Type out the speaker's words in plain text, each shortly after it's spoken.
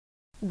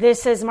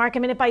This is Market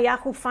Minute by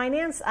Yahoo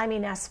Finance. I'm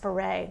Ines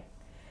Ferre.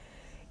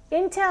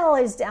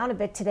 Intel is down a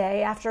bit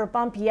today after a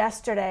bump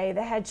yesterday.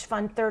 The hedge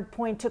fund Third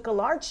Point took a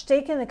large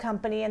stake in the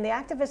company, and the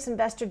activist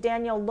investor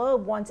Daniel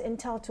Loeb wants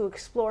Intel to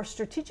explore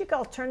strategic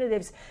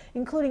alternatives,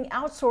 including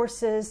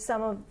outsources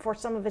for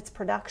some of its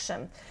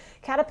production.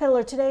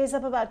 Caterpillar today is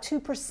up about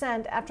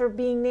 2% after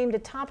being named a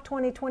top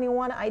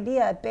 2021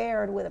 idea at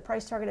Baird with a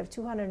price target of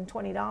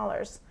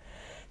 $220.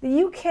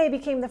 The UK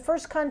became the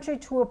first country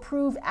to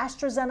approve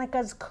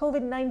AstraZeneca's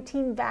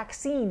COVID-19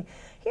 vaccine.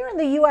 Here in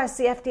the US,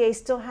 the FDA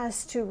still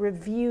has to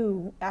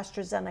review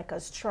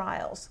AstraZeneca's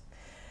trials.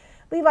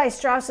 Levi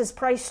Strauss's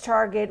price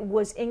target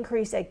was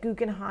increased at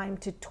Guggenheim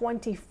to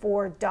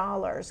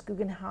 $24.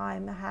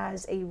 Guggenheim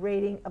has a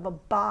rating of a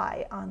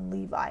buy on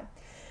Levi.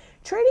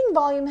 Trading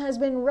volume has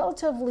been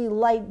relatively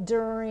light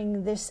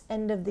during this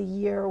end of the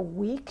year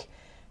week.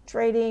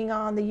 Trading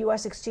on the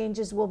U.S.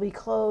 exchanges will be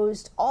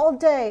closed all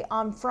day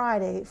on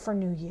Friday for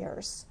New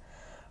Year's.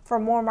 For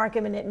more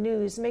Market Minute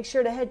news, make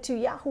sure to head to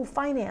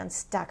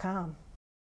yahoofinance.com.